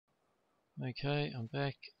Okay, I'm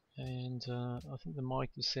back, and I think the mic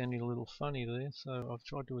is sounding a little funny there, so I've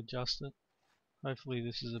tried to adjust it. Hopefully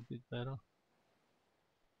this is a bit better.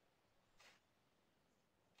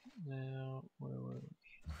 Now, where were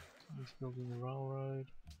we? He's building the railroad.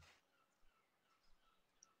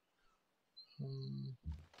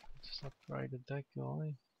 Just upgraded that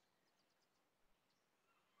guy.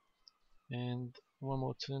 And one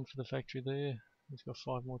more turn for the factory there. He's got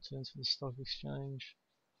 5 more turns for the stock exchange.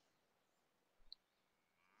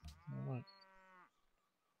 Alright.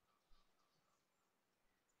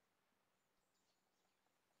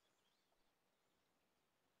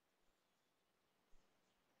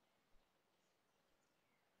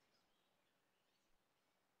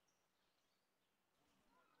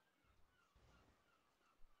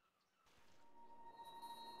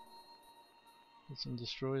 Got some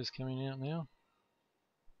destroyers coming out now.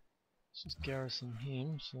 Let's just garrison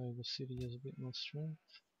him so the city has a bit more strength.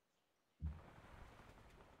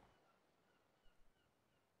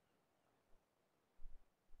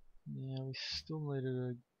 Now we still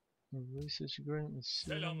needed a research agreement with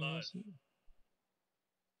Civ V.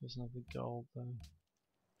 Doesn't have the gold though.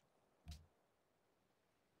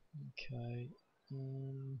 Okay.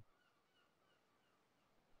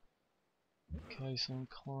 Okay, so I'm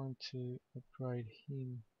inclined to upgrade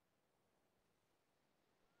him.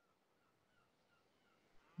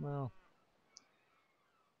 Well,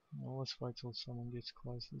 let's wait till someone gets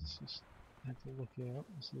close. Let's just have to look out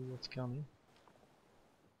and see what's coming.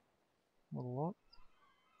 Not a lot.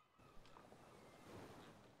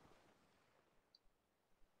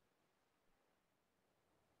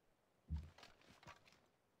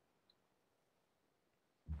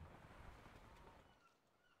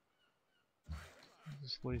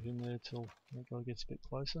 Just leave him there till that guy gets a bit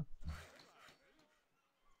closer.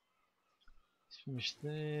 Let's finish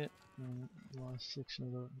there. And last section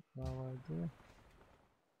of the railroad there.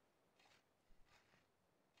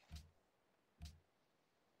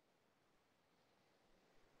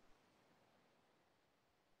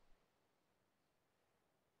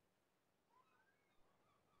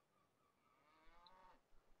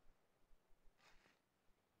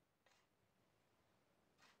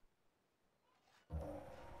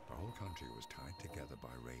 The whole country was tied together by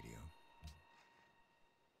radio.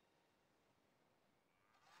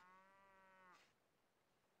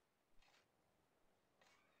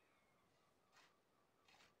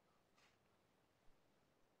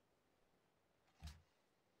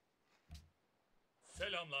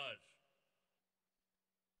 Selamlar.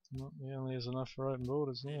 Well, he only has enough for open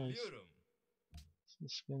borders now. He's Biliyorum.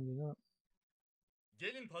 spending up.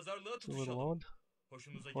 Gelin pazarlığa It's a little tutuşalım. odd.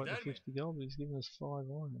 Hoşunuza Quite the gider mi? 50 gold, but he's given us 5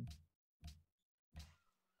 iron.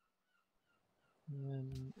 And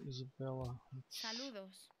then Isabella.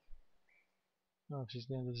 Saludos. Oh, she's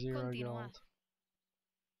down to 0 Continuad. gold.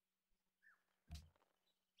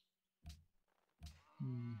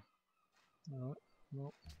 Alright,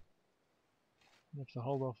 well, we have to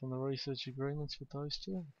hold off on the research agreements with those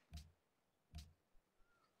two.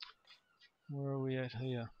 Where are we at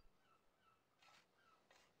here?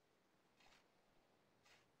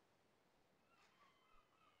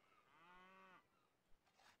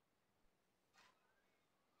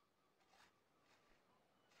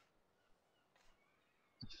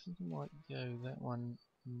 I think I might go that one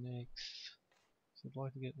next. So I'd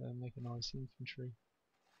like to get the mechanized infantry.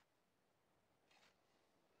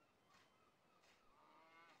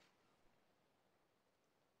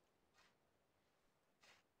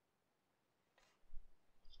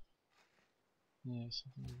 Yes, I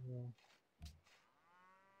think we will.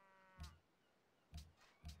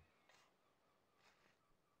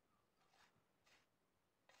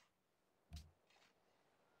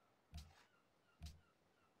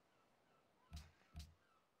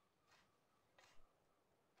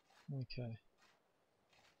 Okay.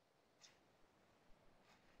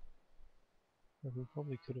 But we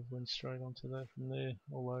probably could have went straight onto that from there,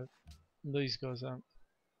 although these guys aren't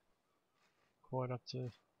quite up to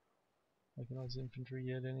mechanized infantry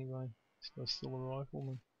yet anyway. This guy's still a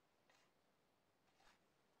rifleman.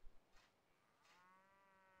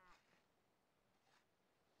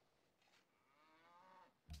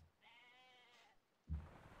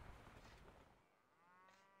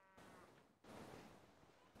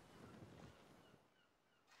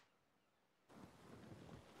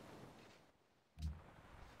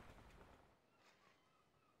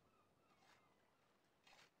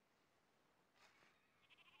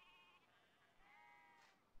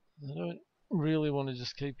 I don't really want to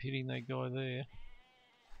just keep hitting that guy there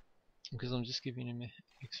because I'm just giving him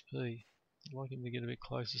XP. I'd like him to get a bit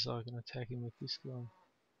closer so I can attack him with this guy.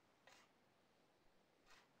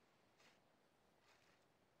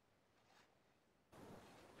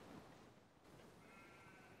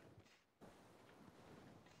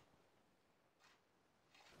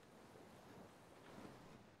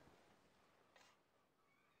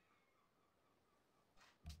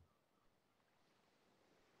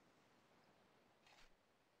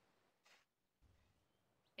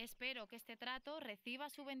 Espero que este trato reciba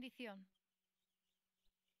su bendición.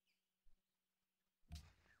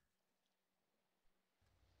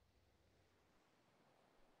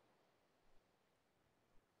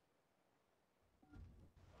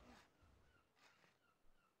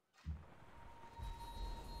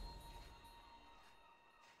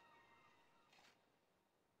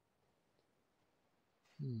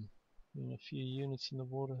 And a few units in the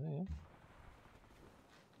water here.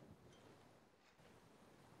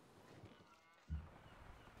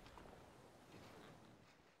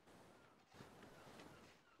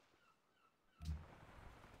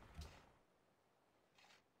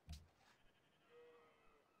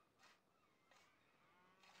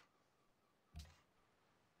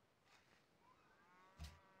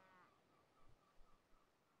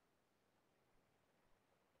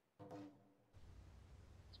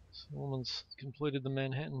 Solomon's completed the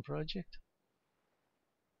Manhattan Project.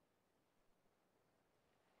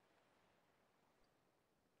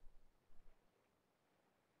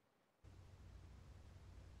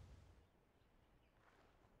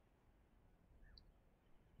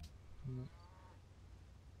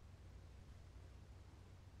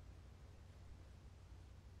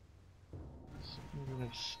 We're going to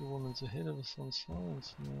have Solomon's ahead of us on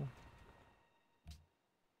science now.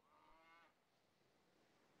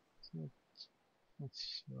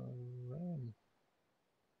 That's Ram.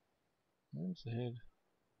 Ram's ahead.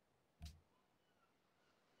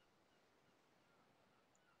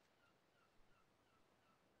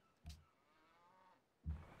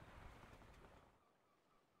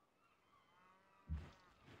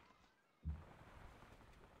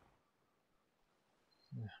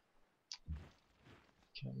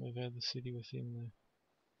 Can't move out of the city with him there.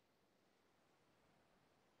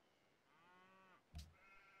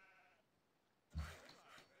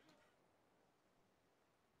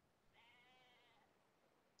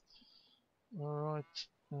 Alright,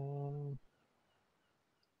 what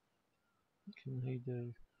can he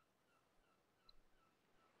do?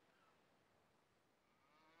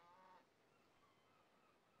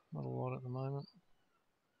 Not a lot at the moment.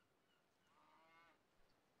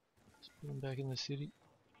 Let's put him back in the city.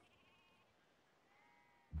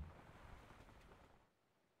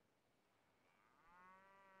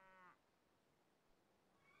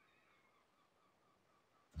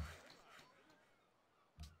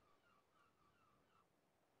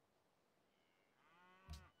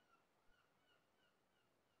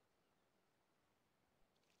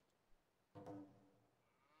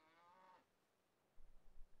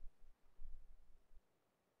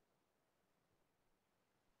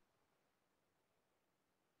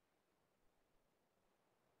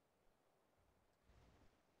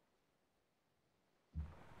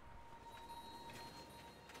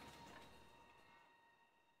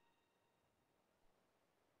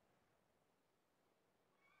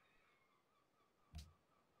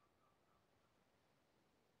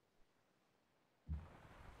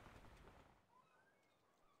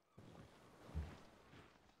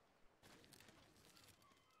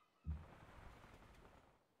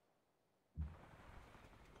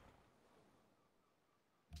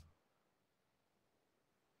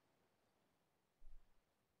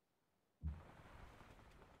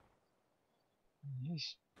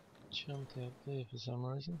 He's jumped out there for some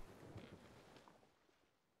reason.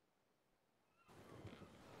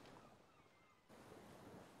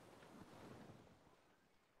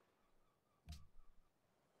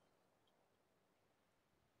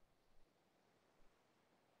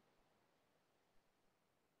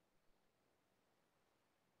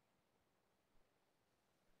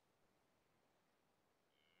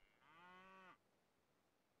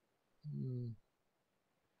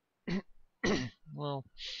 Well,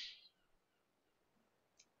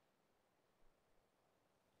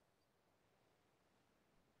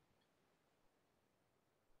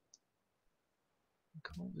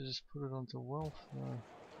 can't they just put it onto wealth for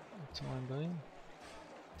the time being?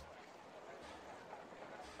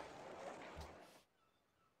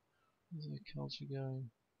 How's their culture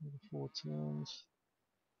going? Another 4 turns.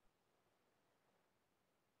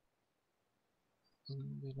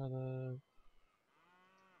 And be another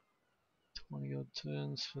 20 odd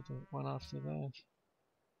turns for the one after that.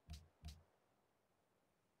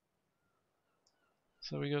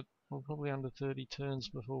 So we're probably under 30 turns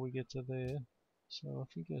before we get to there. So I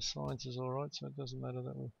think our science is alright, so it doesn't matter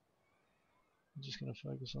that we're just going to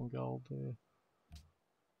focus on gold there.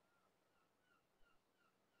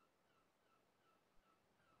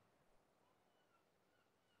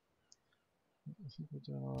 I think we're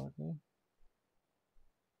doing alright there.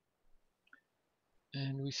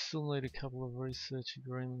 And we still need a couple of research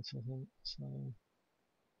agreements, I think. So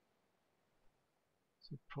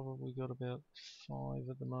We've probably got about 5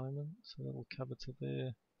 at the moment, so that'll cover to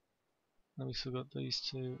there. Then we still got these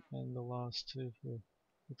two and the last two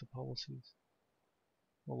with the policies.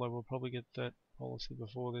 Although we'll probably get that policy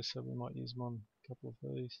before this, so we might use one couple of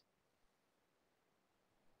these.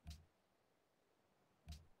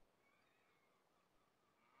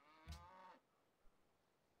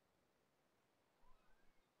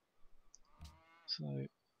 So,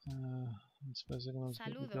 I suppose everyone's got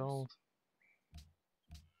the Saludos. gold.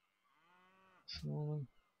 Solomon.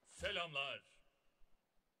 Selamlar.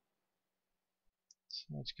 So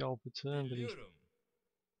much gold per turn, but he Dinliyorum.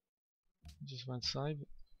 just won't save it.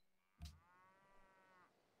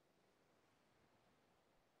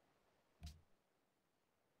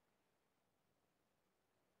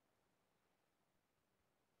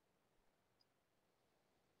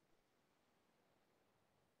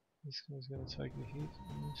 This guy's going to take a hit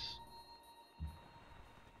on this.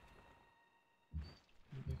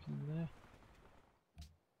 Get back in there.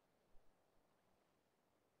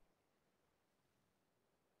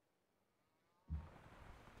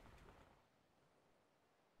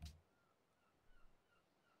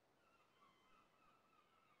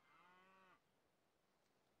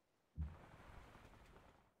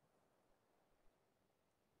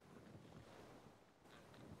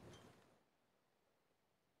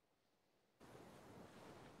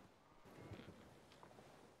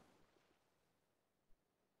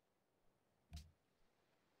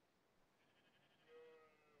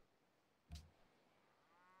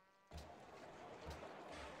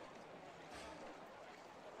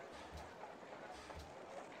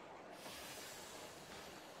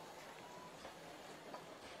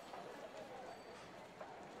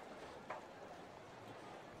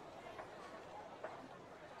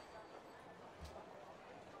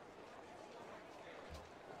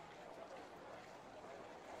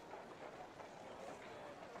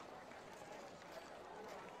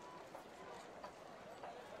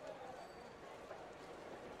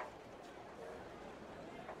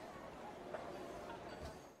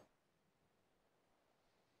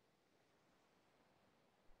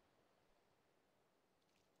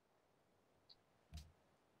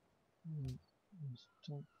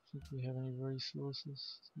 I don't think we have any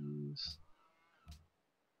resources to use.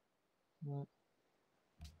 No.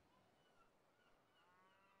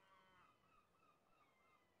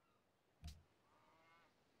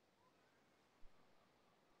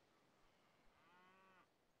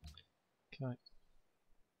 Okay.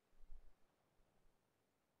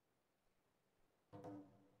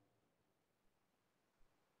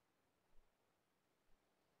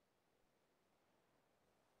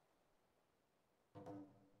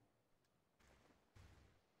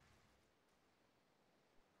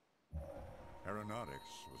 Aeronautics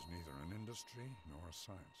was neither an industry nor a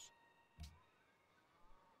science.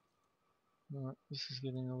 Alright, this is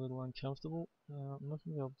getting a little uncomfortable. I'm not going to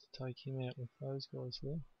be able to take him out with those guys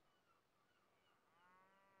there.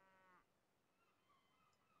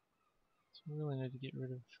 So we really need to get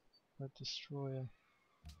rid of that destroyer.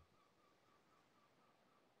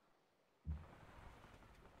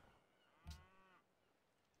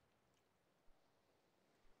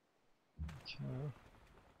 Okay.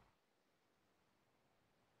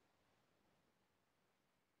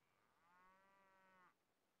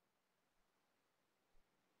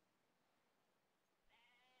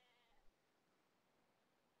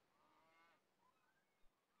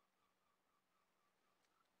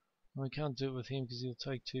 I can't do it with him because he'll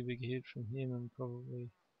take too big a hit from him and probably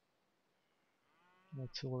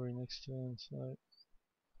artillery next turn, so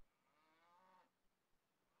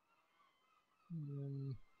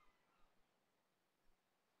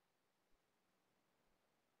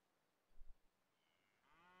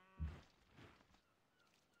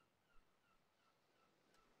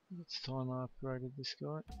it's time I upgraded this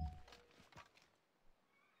guy.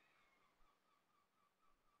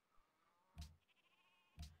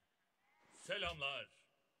 Selamlar.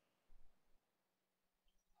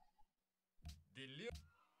 Dinliyorum.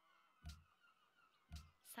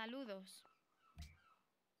 Saludos.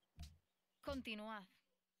 Continuad.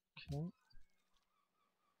 Okay.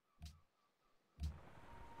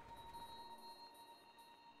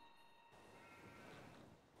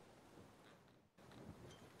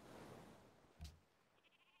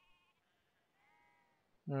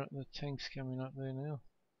 Alright, the tank's coming up there now.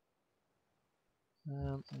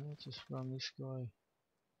 And I'll just run this guy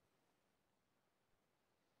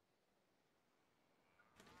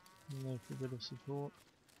in there for a bit of support.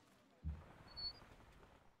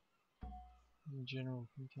 And the general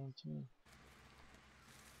can come too.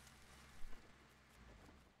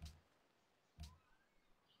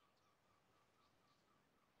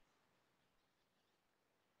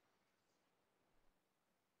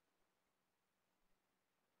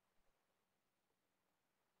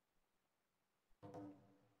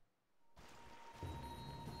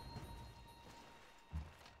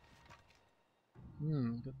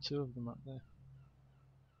 I've got two of them up there.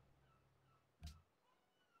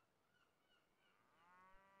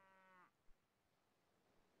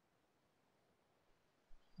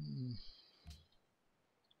 Hmm.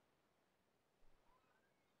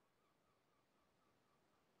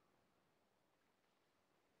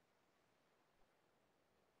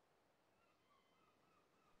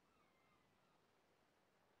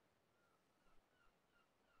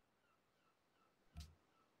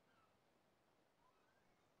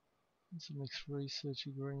 There's a mixed research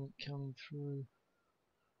agreement coming through.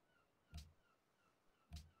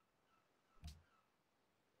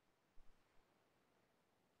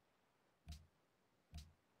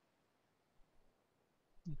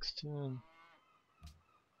 Next turn.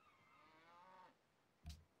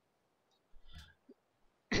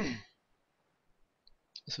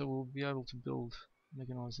 So we'll be able to build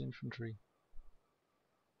mechanized infantry.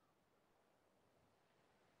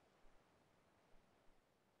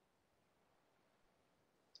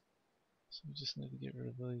 So we just need to get rid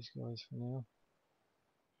of these guys for now.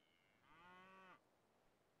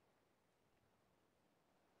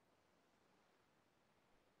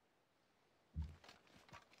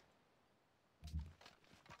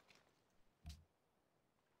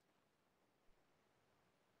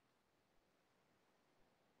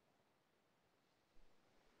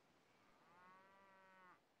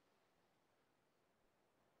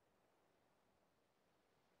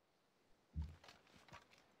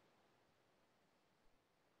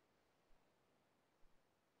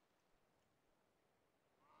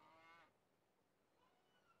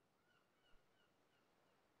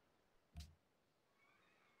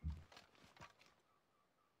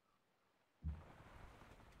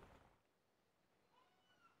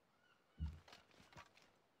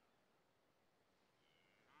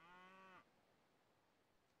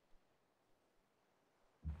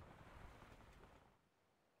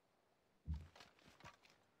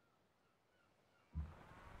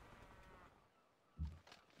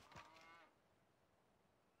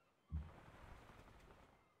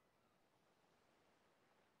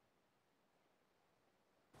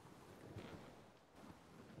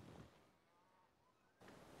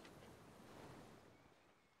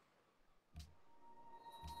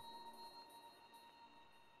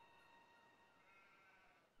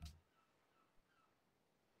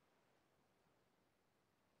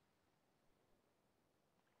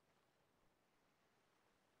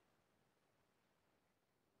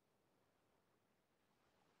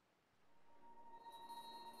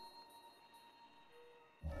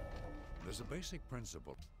 There's a basic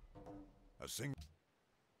principle. A single.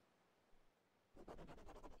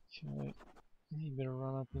 Okay, you better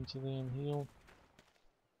run up into there and heal.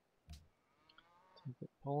 Take that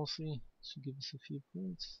policy, should give us a few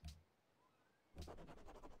points.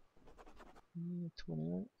 Yeah,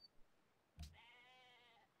 28.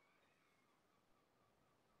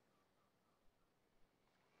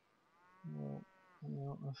 Well,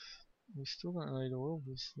 we still don't need oil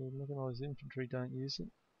because the mechanized infantry don't use it.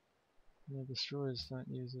 And the destroyers don't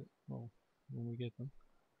use it, well, when we get them.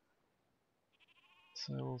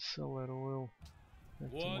 So we'll sell that oil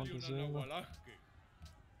back to Montezuma.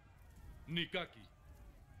 Nikaki.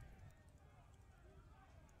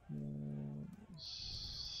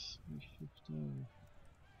 315.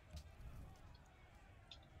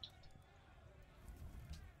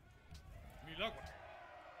 Milagro.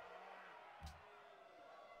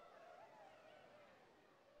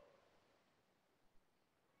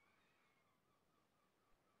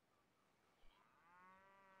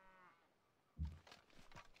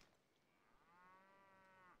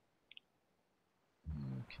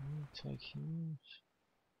 Okay, take him.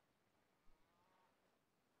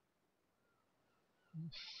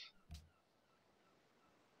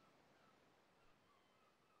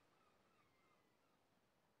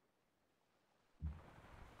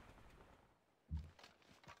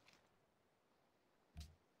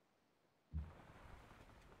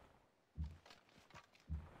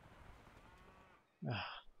 Ah,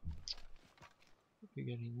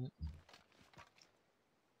 forgetting that.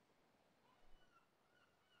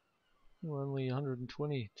 Well, only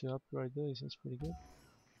 120 to upgrade these, that's pretty good.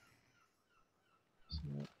 So,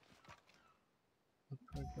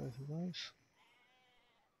 upgrade both of those.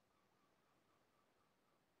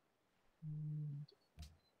 And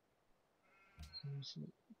where's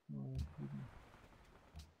it? Oh, hidden.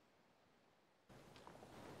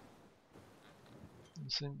 There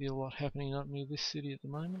seems to be a lot happening up near this city at the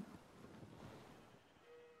moment.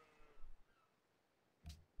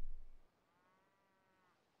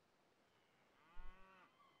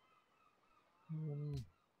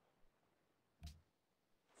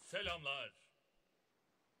 Selamlar.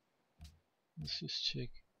 Let's just check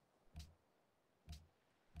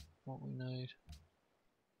what we need.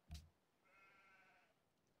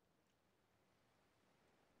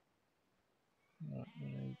 Right, we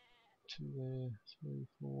need 2 there, 3,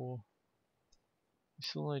 4. We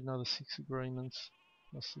still need another 6 agreements,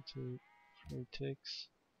 plus the 3 techs.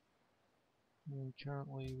 And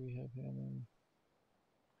currently we have how many?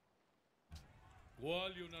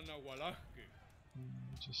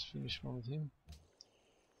 We just finished one with him.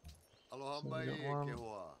 Aloha So we mai got e 1, ke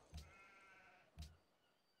hoa.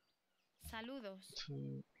 Saludos.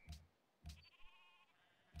 2,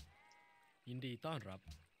 ยินดีต้อนรับ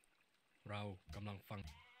เรากำลังฟัง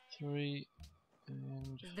 3,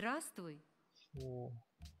 and Здравствуй. 4.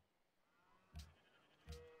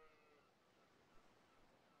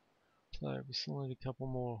 So we still need a couple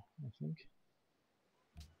more, I think.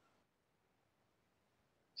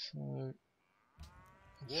 So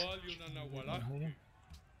let's try and get one here.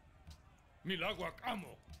 Milagwak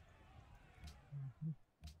amo.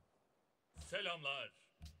 Selamlar.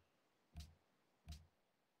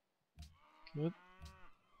 Good.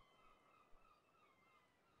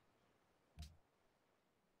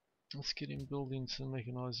 Let's get him building some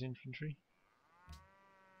mechanized infantry.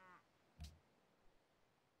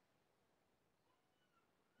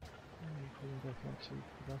 And put him back onto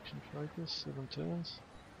production focus, 7 turns.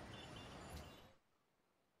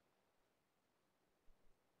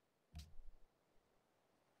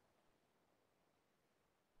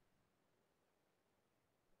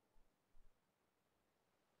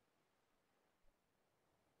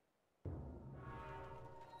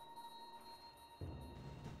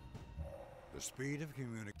 The speed of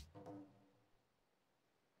communication.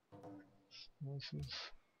 Explosive.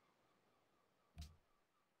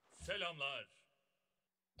 Selamlar.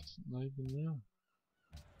 Doesn't need them now.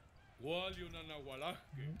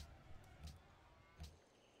 Walyunanawalahke.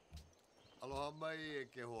 Aloha mai e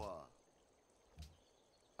ke hoa.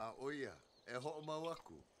 A oia, e ho'o mau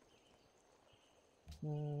aku.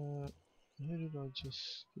 Who did I just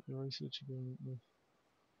get the research agreement with?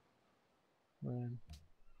 Ram.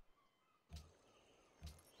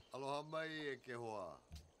 Aloha mai e ke hoa.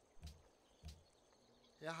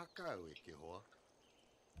 He hakau e ke hoa.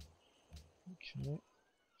 Okay.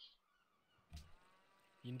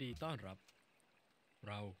 ยินดีต้อนรับ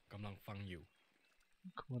เรากำลังฟังอยู่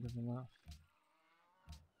Quite enough.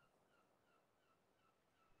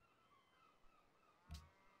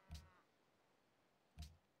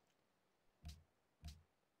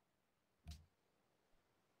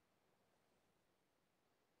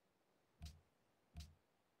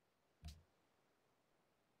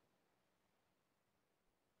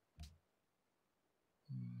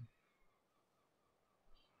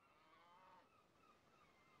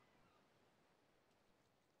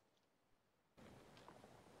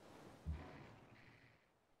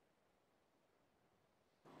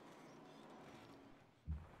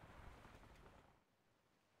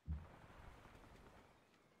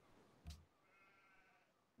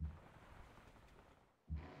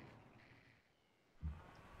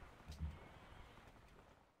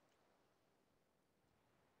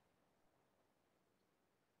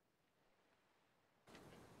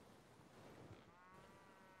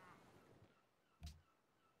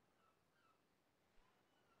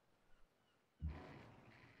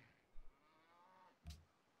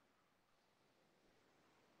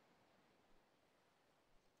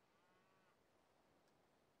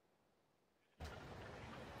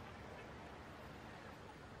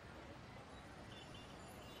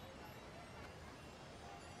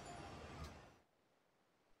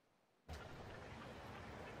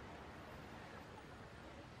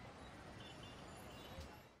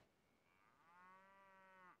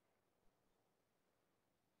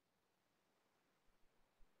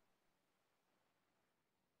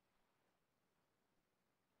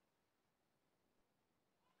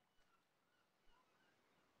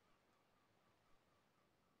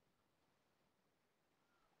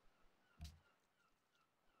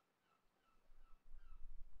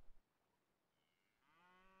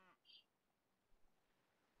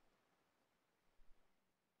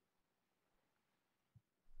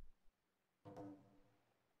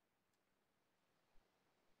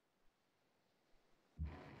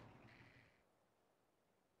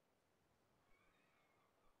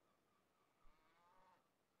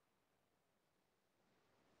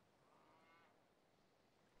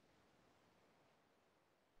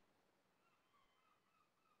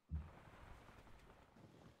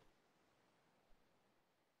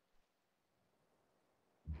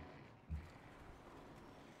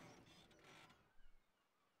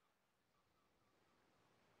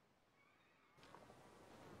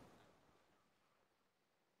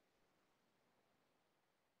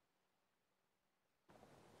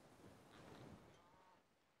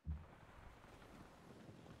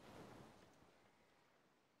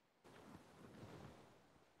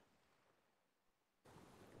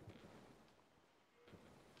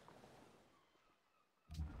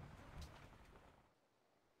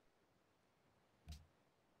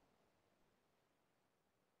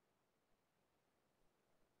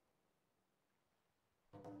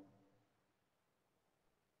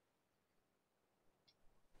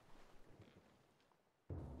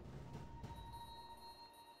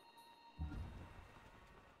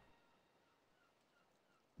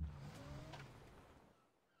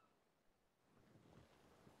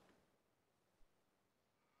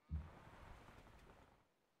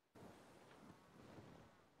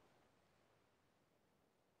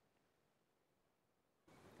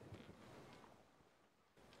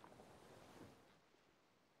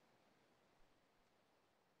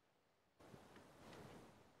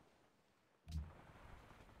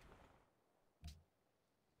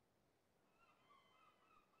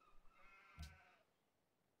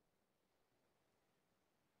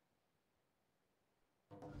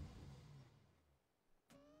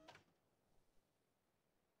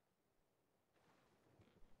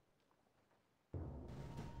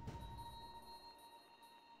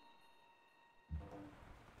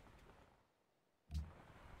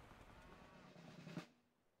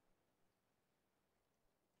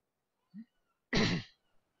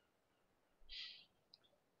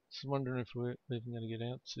 was wondering if we're even going to get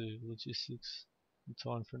out to logistics in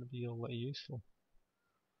time for it to be all that useful.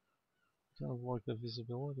 Kind of like the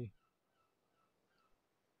visibility.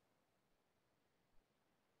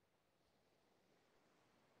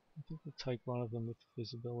 I think we'll take one of them with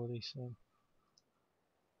visibility, so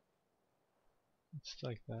let's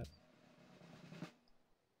take that.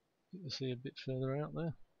 Get to see a bit further out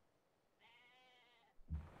there.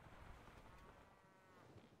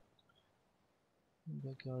 Where'd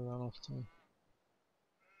that guy run off to?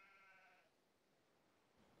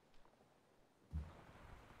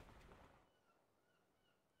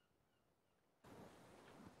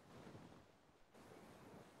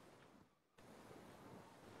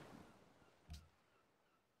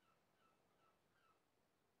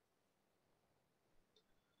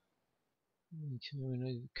 Okay, we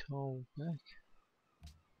need the coal back.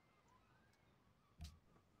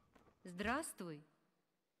 Здравствуй.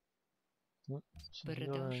 Nope, she's not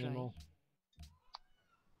there anymore.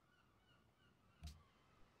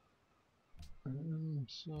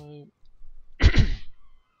 So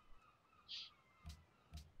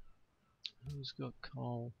who's got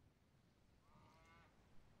coal?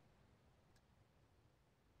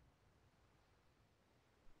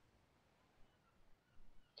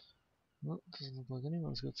 Well, doesn't look like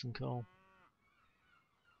anyone's got some coal.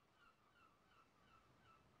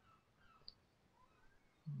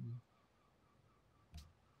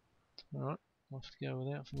 Alright, I'll have to go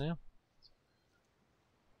with that for now.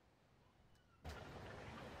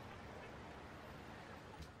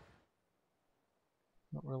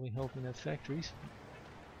 Not really helping our factories.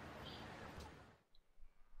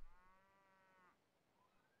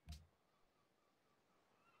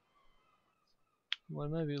 Well,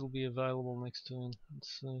 maybe it'll be available next turn.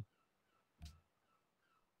 Let's see.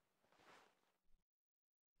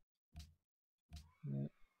 Yeah.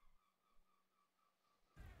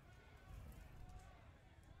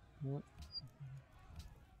 Yep.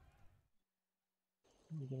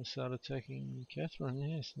 We're going to start attacking Catherine,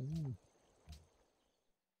 yes.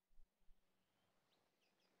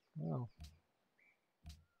 Wow.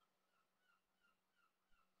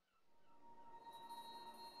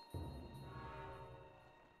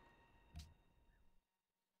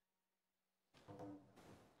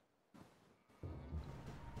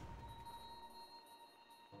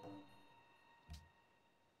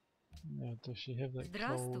 Now, does she have that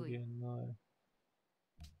coal Здравствуй. again? No.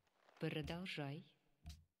 Продолжай.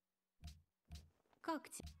 Как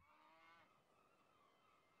тебе?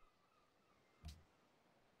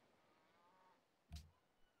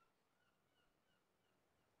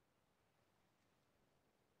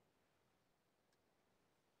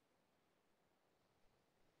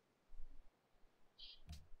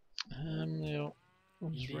 Now,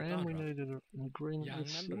 with Indeed, Ram, we Conrad. needed an agreement Yang with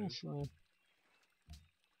Nandru. still, so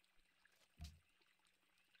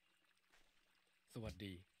สวัส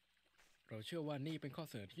ดี เราเชื่อว่านี่เป็นข้อ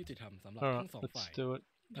เสนอที่ยุติธรรมสำหรับ alright, ทั้งสองฝ่าย let's do it.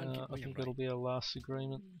 ท่านคิด I ว่าอย่า think งไร that'll be our last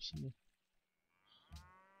agreement.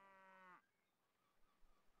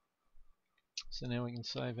 So now we can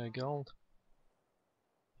save our gold.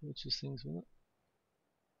 Purchase things with it.